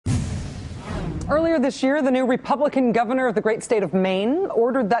Earlier this year, the new Republican governor of the great state of Maine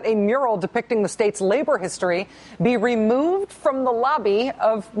ordered that a mural depicting the state's labor history be removed from the lobby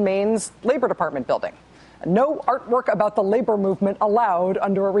of Maine's Labor Department building. No artwork about the labor movement allowed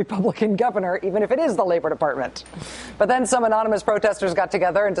under a Republican governor, even if it is the Labor Department. But then some anonymous protesters got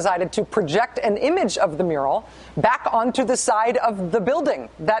together and decided to project an image of the mural back onto the side of the building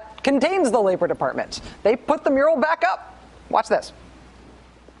that contains the Labor Department. They put the mural back up. Watch this.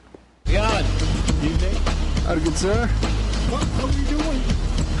 Jan. Evening. How good, sir? How are you doing?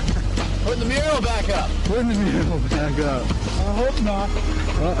 Putting the mural back up. Putting the mural back up. I hope not.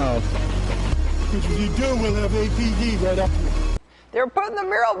 Uh-oh. Because if you do, we'll have APD right up here. They're putting the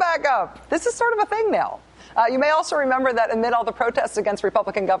mural back up. This is sort of a thing now. You may also remember that amid all the protests against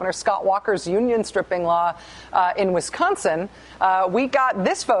Republican Governor Scott Walker's union stripping law in Wisconsin, we got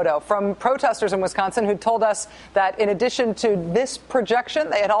this photo from protesters in Wisconsin who told us that in addition to this projection,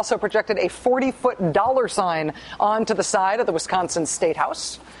 they had also projected a 40-foot dollar sign onto the side of the Wisconsin State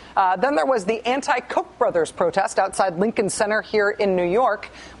House. Then there was the anti-Koch brothers protest outside Lincoln Center here in New York,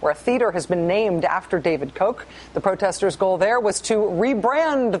 where a theater has been named after David Koch. The protesters' goal there was to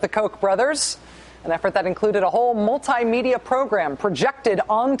rebrand the Koch brothers, an effort that included a whole multimedia program projected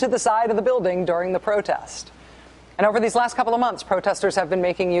onto the side of the building during the protest. And over these last couple of months, protesters have been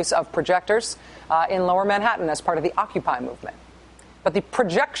making use of projectors in Lower Manhattan as part of the Occupy movement. But the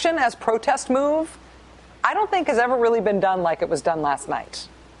projection as protest move, I don't think has ever really been done like it was done last night.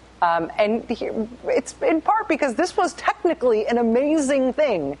 And it's in part because this was technically an amazing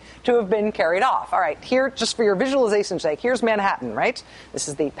thing to have been carried off. All right, here, just for your visualization's sake, here's Manhattan, right? This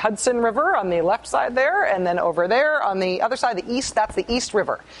is the Hudson River on the left side there, and then over there on the other side, the east, that's the East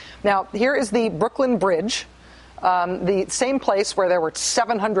River. Now, here is the Brooklyn Bridge, the same place where there were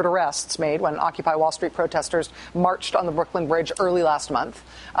 700 arrests made when Occupy Wall Street protesters marched on the Brooklyn Bridge early last month.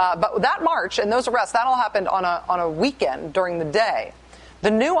 But that march and those arrests, that all happened on a weekend during the day. The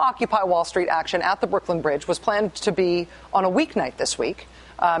new Occupy Wall Street action at the Brooklyn Bridge was planned to be on a weeknight this week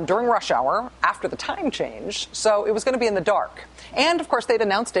during rush hour after the time change, so it was going to be in the dark. And, of course, they'd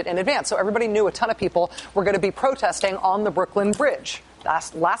announced it in advance, so everybody knew a ton of people were going to be protesting on the Brooklyn Bridge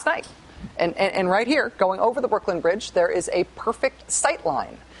last night. And right here, going over the Brooklyn Bridge, there is a perfect sight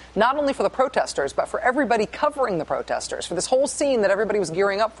line. Not only for the protesters, but for everybody covering the protesters, for this whole scene that everybody was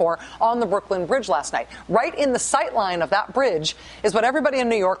gearing up for on the Brooklyn Bridge last night. Right in the sight line of that bridge is what everybody in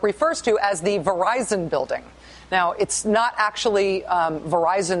New York refers to as the Verizon building. Now, it's not actually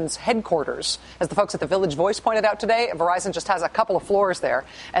Verizon's headquarters. As the folks at the Village Voice pointed out today, Verizon just has a couple of floors there,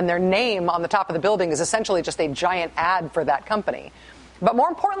 and their name on the top of the building is essentially just a giant ad for that company. But more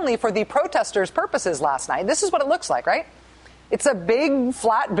importantly, for the protesters' purposes last night, this is what it looks like, right? It's a big,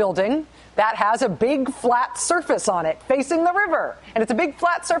 flat building that has a big, flat surface on it facing the river. And it's a big,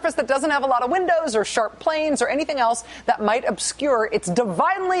 flat surface that doesn't have a lot of windows or sharp planes or anything else that might obscure its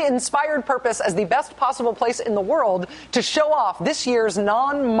divinely inspired purpose as the best possible place in the world to show off this year's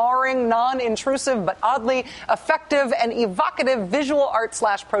non-marring, non-intrusive, but oddly effective and evocative visual art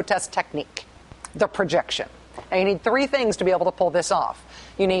 / protest technique, the projection. Now, you need three things to be able to pull this off.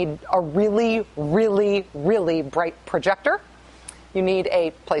 You need a really, really, really bright projector. You need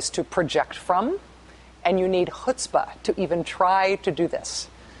a place to project from, and you need chutzpah to even try to do this.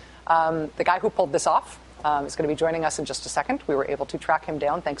 The guy who pulled this off is going to be joining us in just a second. We were able to track him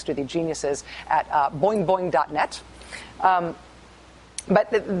down thanks to the geniuses at boingboing.net.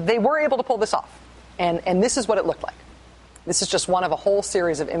 But they were able to pull this off, and this is what it looked like. This is just one of a whole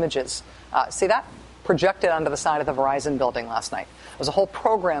series of images. See that? Projected onto the side of the Verizon building last night. It was a whole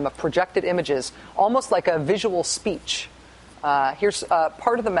program of projected images, almost like a visual speech. Here's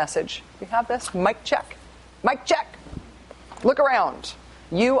part of the message. You have this? Mic check. Mic check. Look around.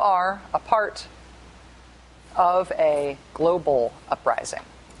 You are a part of a global uprising.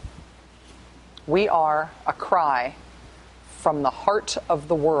 We are a cry from the heart of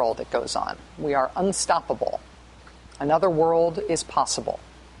the world, it goes on. We are unstoppable. Another world is possible.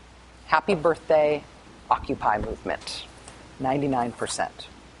 Happy birthday, Occupy movement. 99%.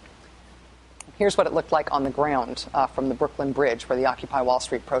 Here's what it looked like on the ground from the Brooklyn Bridge where the Occupy Wall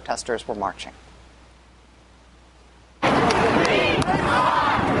Street protesters were marching.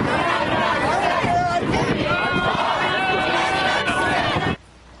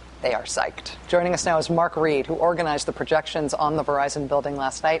 They are psyched. Joining us now is Mark Reed, who organized the projections on the Verizon building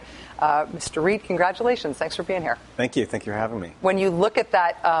last night. Mr. Reed, congratulations. Thanks for being here. Thank you. Thank you for having me. When you look at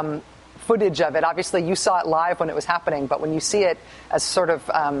that footage of it, obviously you saw it live when it was happening, but when you see it as sort of,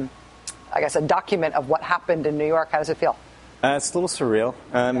 I guess, a document of what happened in New York, how does it feel? It's a little surreal.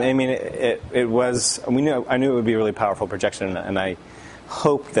 I mean, it was. I knew it would be a really powerful projection, and I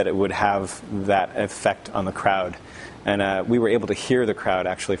hoped that it would have that effect on the crowd. And we were able to hear the crowd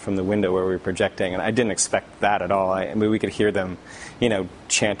actually from the window where we were projecting, and I didn't expect that at all. I mean, we could hear them,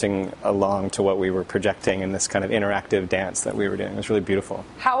 chanting along to what we were projecting in this kind of interactive dance that we were doing. It was really beautiful.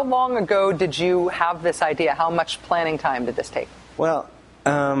 How long ago did you have this idea? How much planning time did this take? Well,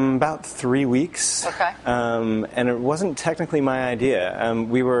 about 3 weeks. Okay. And it wasn't technically my idea.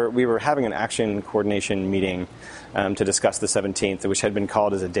 We were having an action coordination meeting to discuss the 17th, which had been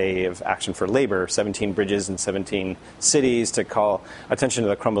called as a day of action for labor, 17 bridges in 17 cities to call attention to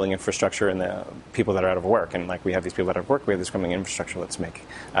the crumbling infrastructure and the people that are out of work. And we have these people that are out of work, we have this crumbling infrastructure, let's make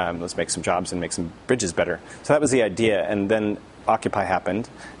some jobs and make some bridges better. So that was the idea. And then Occupy happened,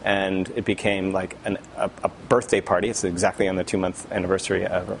 and it became like a birthday party. It's exactly on the 2-month anniversary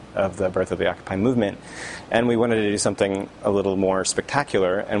of the birth of the Occupy movement. And we wanted to do something a little more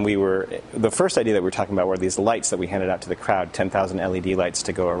spectacular. And the first idea that we were talking about were these lights that we handed out to the crowd, 10,000 LED lights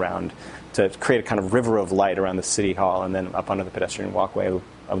to go around, to create a kind of river of light around the city hall and then up onto the pedestrian walkway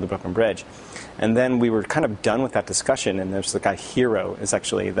of the Brooklyn Bridge. And then we were kind of done with that discussion, and there's the guy Hero is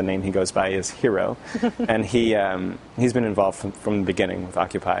actually the name he goes by is Hero, and he's been involved from the beginning with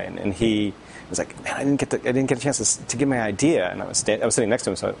Occupy, and he was like, man, I didn't get a chance to give my idea, and I was sitting next to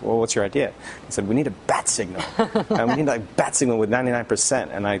him, so I said, well, what's your idea? He said, we need a bat signal, and we need a bat signal with 99%,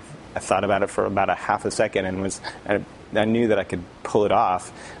 and I thought about it for about a half a second, and I knew that I could pull it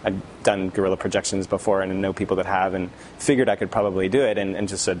off. I'd done guerrilla projections before and know people that have, and figured I could probably do it, and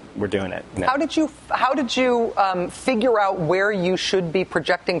just said, we're doing it. How did you figure out where you should be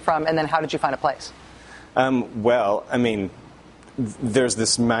projecting from, and then how did you find a place? Well, I mean, there's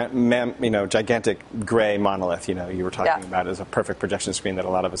this gigantic gray monolith, you were talking about as a perfect projection screen that a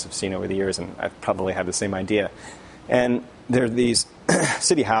lot of us have seen over the years, and I probably had the same idea. And there are these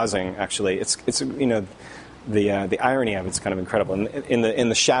city housing, actually. It's the irony of it's kind of incredible. In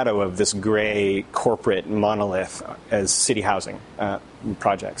the shadow of this gray corporate monolith as city housing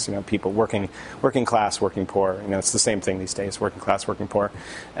projects, people working class, working poor. It's the same thing these days, working class, working poor,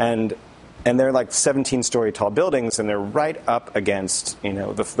 and they're like 17-story tall buildings, and they're right up against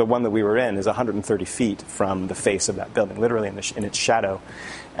the one that we were in is 130 feet from the face of that building, literally in its shadow,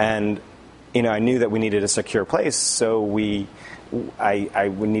 and I knew that we needed a secure place, so I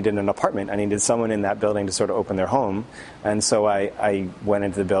needed an apartment. I needed someone in that building to sort of open their home, and so I went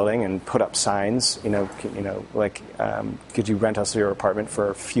into the building and put up signs. Could you rent us your apartment for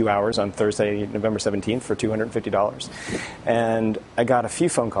a few hours on Thursday, November 17th, for $250? And I got a few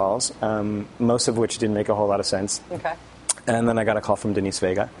phone calls, most of which didn't make a whole lot of sense. Okay. And then I got a call from Denise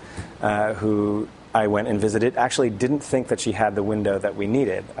Vega, who I went and visited. Actually didn't think that she had the window that we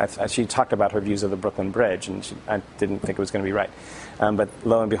needed. She talked about her views of the Brooklyn Bridge, and I didn't think it was going to be right. But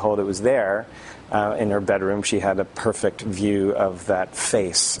lo and behold, it was there. In her bedroom, she had a perfect view of that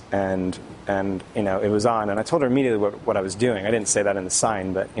face, and it was on. And I told her immediately what I was doing. I didn't say that in the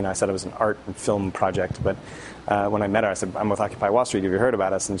sign, but I said it was an art and film project. But when I met her, I said, I'm with Occupy Wall Street. Have you heard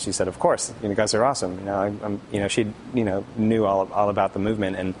about us? And she said, of course. You guys are awesome. She knew all about the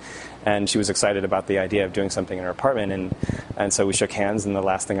movement, and she was excited about the idea of doing something in her apartment, and so we shook hands, and the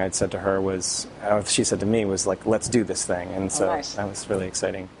last thing I'd said to her was, she said to me was like, let's do this thing, and so nice. That was really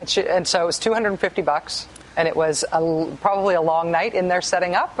exciting. And so it was $250, and it was probably a long night in there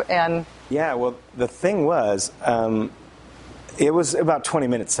setting up, and... Yeah, well, the thing was, it was about 20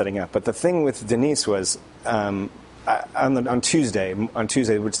 minutes setting up, but the thing with Denise was, on Tuesday,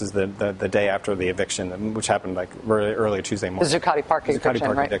 which is the day after the eviction, which happened like early Tuesday morning. The Zuccotti Park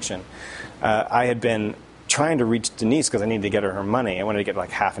eviction. I had been trying to reach Denise because I needed to get her money. I wanted to get like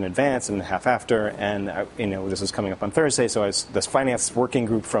half in advance and half after, and this was coming up on Thursday, so this finance working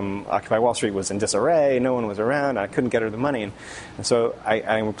group from Occupy Wall Street was in disarray. No one was around. I couldn't get her the money, and so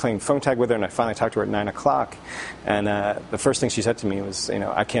I was playing phone tag with her, and I finally talked to her at 9 o'clock. And the first thing she said to me was,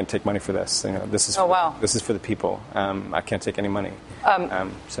 I can't take money for this. This is this is for the people. I can't take any money.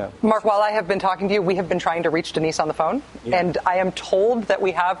 Mark, while I have been talking to you, we have been trying to reach Denise on the phone, and I am told that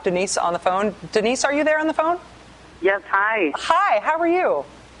we have Denise on the phone. Denise, are you there on the phone? Yes, hi. Hi, how are you?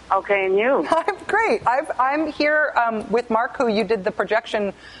 Okay, and you? I'm great. I'm here with Mark, who you did the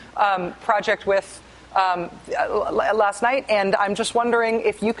projection project with last night, and I'm just wondering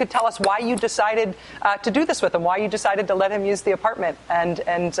if you could tell us why you decided to do this with him, why you decided to let him use the apartment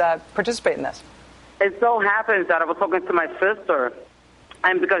and participate in this. It so happens that I was talking to my sister,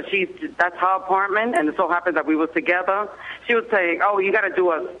 and because that's her apartment, and it so happens that we were together, she was saying, oh, you got to do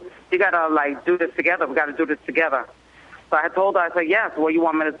this together. We got to do this together. So I told her, I said, yes, what you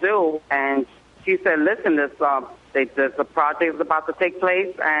want me to do? And she said, listen, there's a project is about to take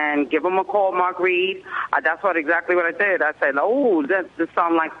place, and give them a call, Mark Reed. That's exactly what I did. I said, oh, this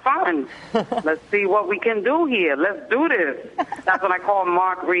sounds like fun. Let's see what we can do here. Let's do this. That's when I called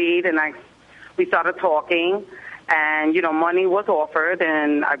Mark Reed, and we started talking. And, money was offered,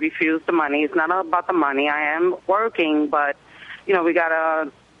 and I refused the money. It's not about the money. I am working, but, we got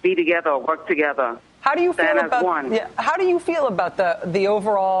to be together, work together. How do you feel about one. Yeah, how do you feel about the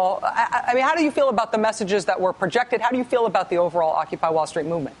overall? I mean, how do you feel about the messages that were projected? How do you feel about the overall Occupy Wall Street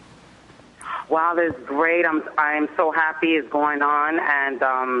movement? Wow, it's great. I'm so happy it's going on, and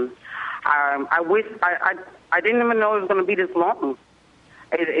I wish I didn't even know it was going to be this long.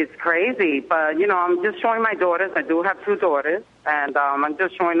 It's crazy, but I'm just showing my daughters. I do have 2 daughters, and I'm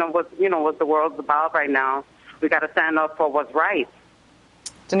just showing them what the world's about right now. We got to stand up for what's right.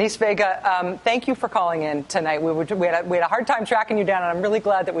 Denise Vega, thank you for calling in tonight. We had a hard time tracking you down, and I'm really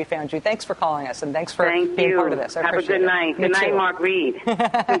glad that we found you. Thanks for calling us, and thanks for being part of this. Have a good night. Good night, Mark Reed.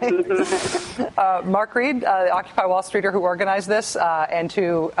 Mark Reed, the Occupy Wall Streeter who organized this, and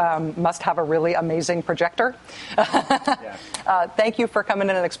who must have a really amazing projector. Thank you for coming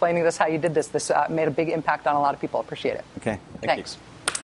in and explaining this, how you did this. This made a big impact on a lot of people. Appreciate it. Okay. Thanks.